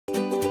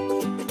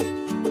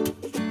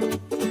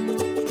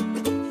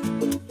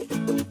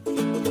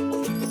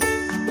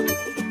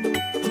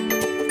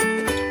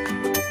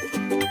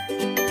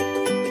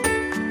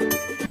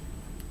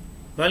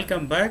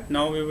Welcome back.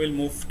 Now we will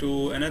move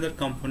to another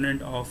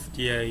component of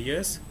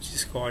GIS, which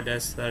is called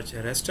as surge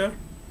arrestor.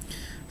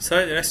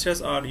 Surge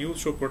arrestors are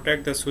used to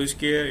protect the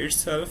switchgear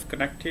itself,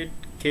 connected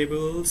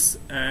cables,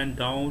 and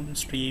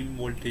downstream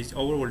voltage,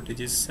 over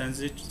voltages,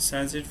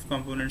 sensitive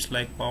components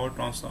like power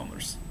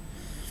transformers.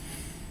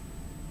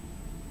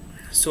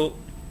 So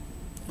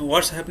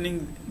what's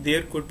happening?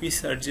 There could be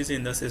surges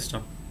in the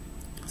system.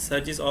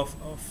 Surges of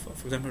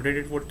for example,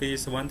 rated voltage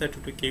is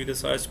 132 kV. The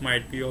surge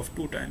might be of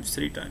 2 times,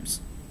 3 times.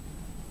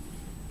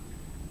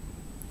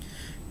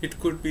 It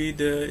could be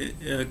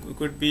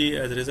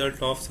as a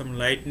result of some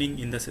lightning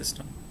in the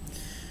system.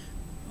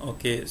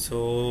 Okay,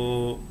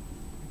 so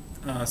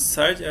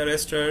surge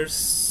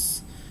arrestors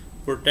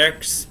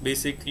protects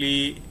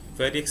basically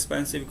very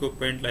expensive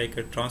equipment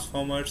like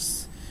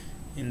transformers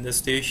in the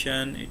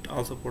station. It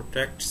also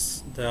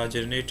protects the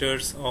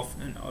generators of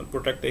and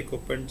protect the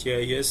equipment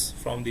GIS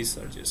from these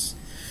surges.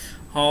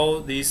 How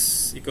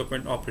this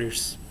equipment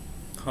operates,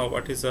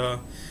 what is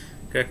a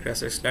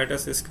characteristics? Let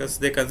us discuss.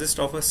 They consist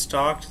of a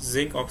stacked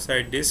zinc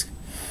oxide disc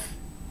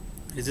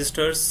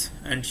resistors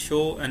and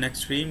show an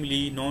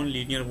extremely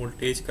non-linear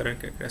voltage current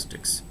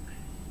characteristics.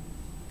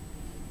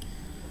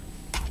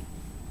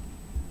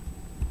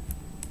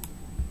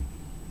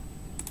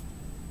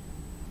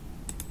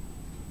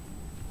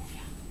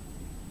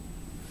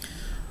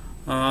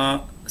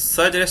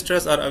 Surge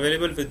arrestors are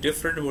available with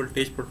different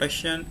voltage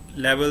protection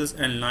levels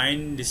and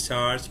line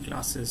discharge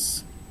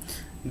classes.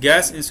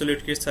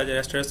 Gas-insulated surge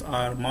arrestors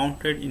are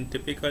mounted in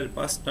typical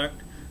bus duct.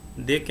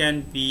 They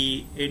can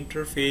be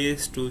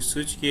interfaced to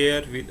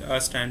switchgear with a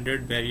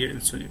standard barrier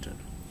insulator.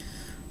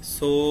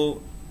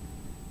 So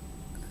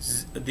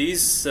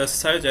these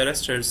surge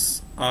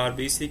arrestors are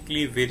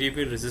basically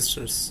variable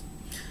resistors.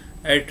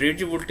 At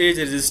rated voltage,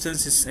 the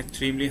resistance is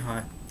extremely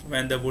high.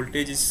 When the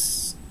voltage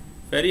is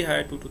very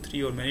high, 2 to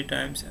 3 or many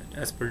times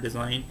as per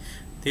design,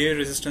 their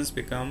resistance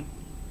become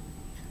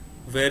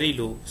very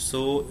low.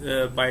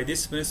 So by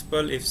this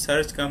principle, if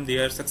surge comes, they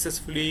are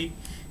successfully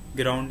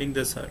grounding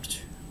the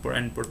surge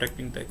and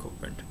protecting the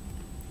equipment.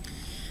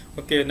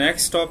 Okay,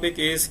 next topic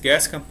is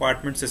gas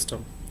compartment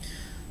system.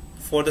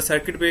 For the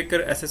circuit breaker,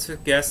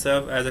 SSF gas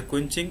serve as a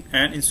quenching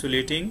and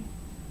insulating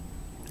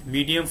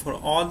medium for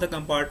all the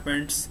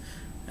compartments.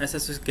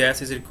 SSF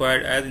gas is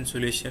required as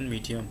insulation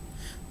medium.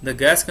 The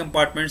gas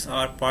compartments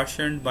are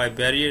partitioned by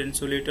barrier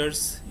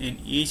insulators. In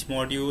each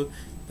module,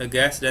 the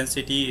gas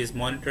density is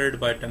monitored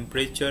by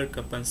temperature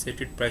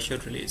compensated pressure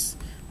relays,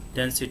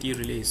 density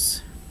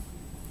relays.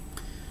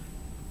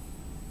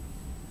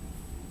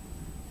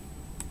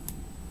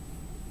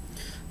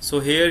 So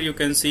here you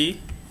can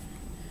see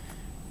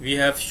we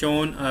have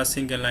shown a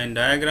single line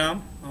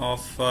diagram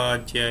of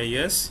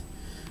GIS,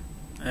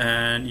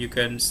 and you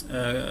can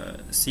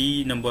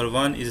see number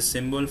 1 is a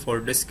symbol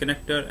for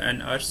disconnector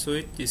and earth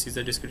switch. This is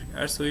a disconnector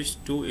earth switch.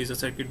 2 is a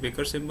circuit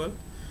breaker symbol.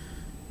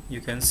 You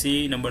can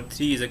see number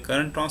 3 is a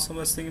current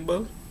transformer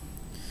symbol.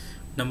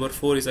 Number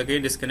 4 is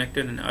again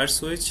disconnector and earth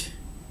switch.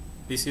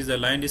 This is the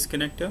line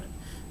disconnector.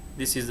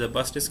 This is the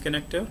bus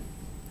disconnector.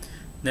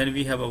 Then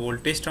we have a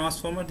voltage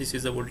transformer. This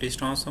is the voltage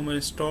transformer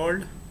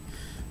installed.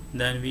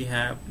 Then we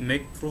have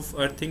make-proof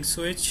earthing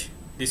switch.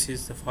 This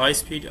is the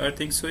high-speed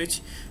earthing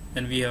switch.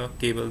 And we have a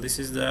cable. This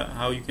is the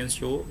how you can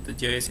show the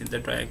GIS in the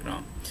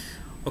diagram.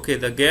 Okay,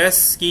 the gas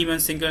scheme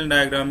and single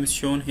diagram is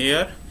shown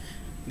here.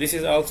 This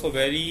is also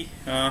very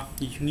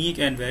unique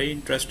and very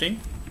interesting.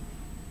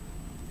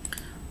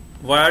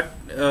 What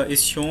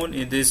is shown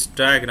in this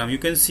diagram? You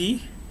can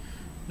see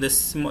the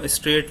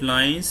straight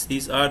lines.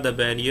 These are the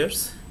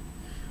barriers.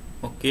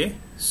 Okay,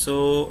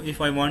 so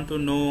if I want to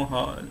know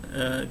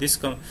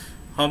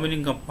how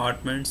many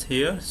compartments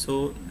here,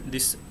 so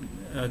this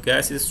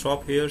gas is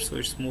stopped here, so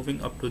it's moving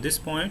up to this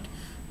point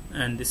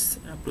and this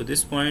up to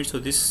this point. So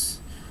this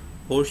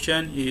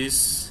portion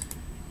is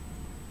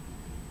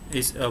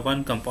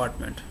one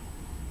compartment.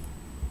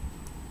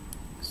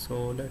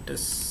 So let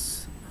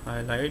us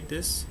highlight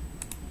this.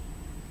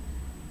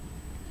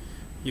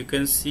 You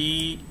can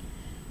see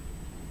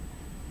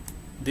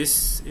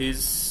this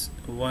is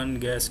one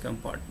gas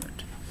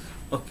compartment.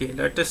 Okay,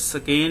 let us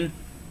again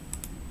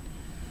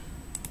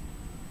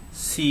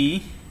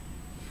see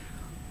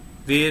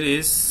where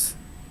is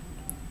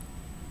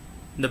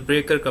the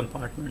breaker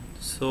compartment.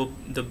 So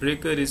the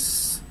breaker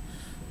is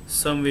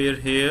somewhere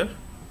here.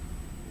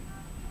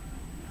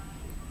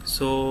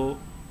 So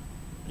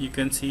you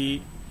can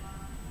see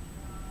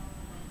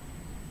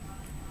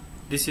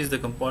this is the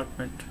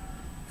compartment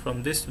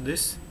from this to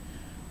this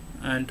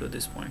and to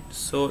this point.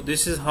 So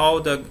this is how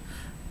the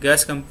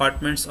gas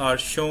compartments are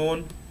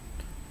shown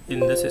in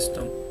the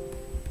system.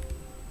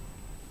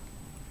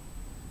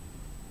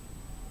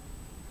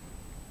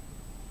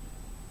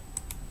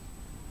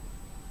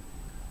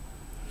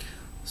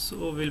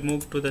 So we'll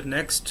move to the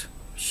next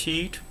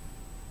sheet.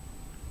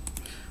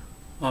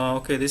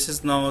 Okay, this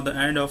is now the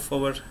end of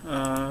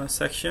our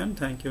section.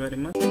 Thank you very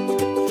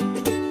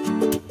much.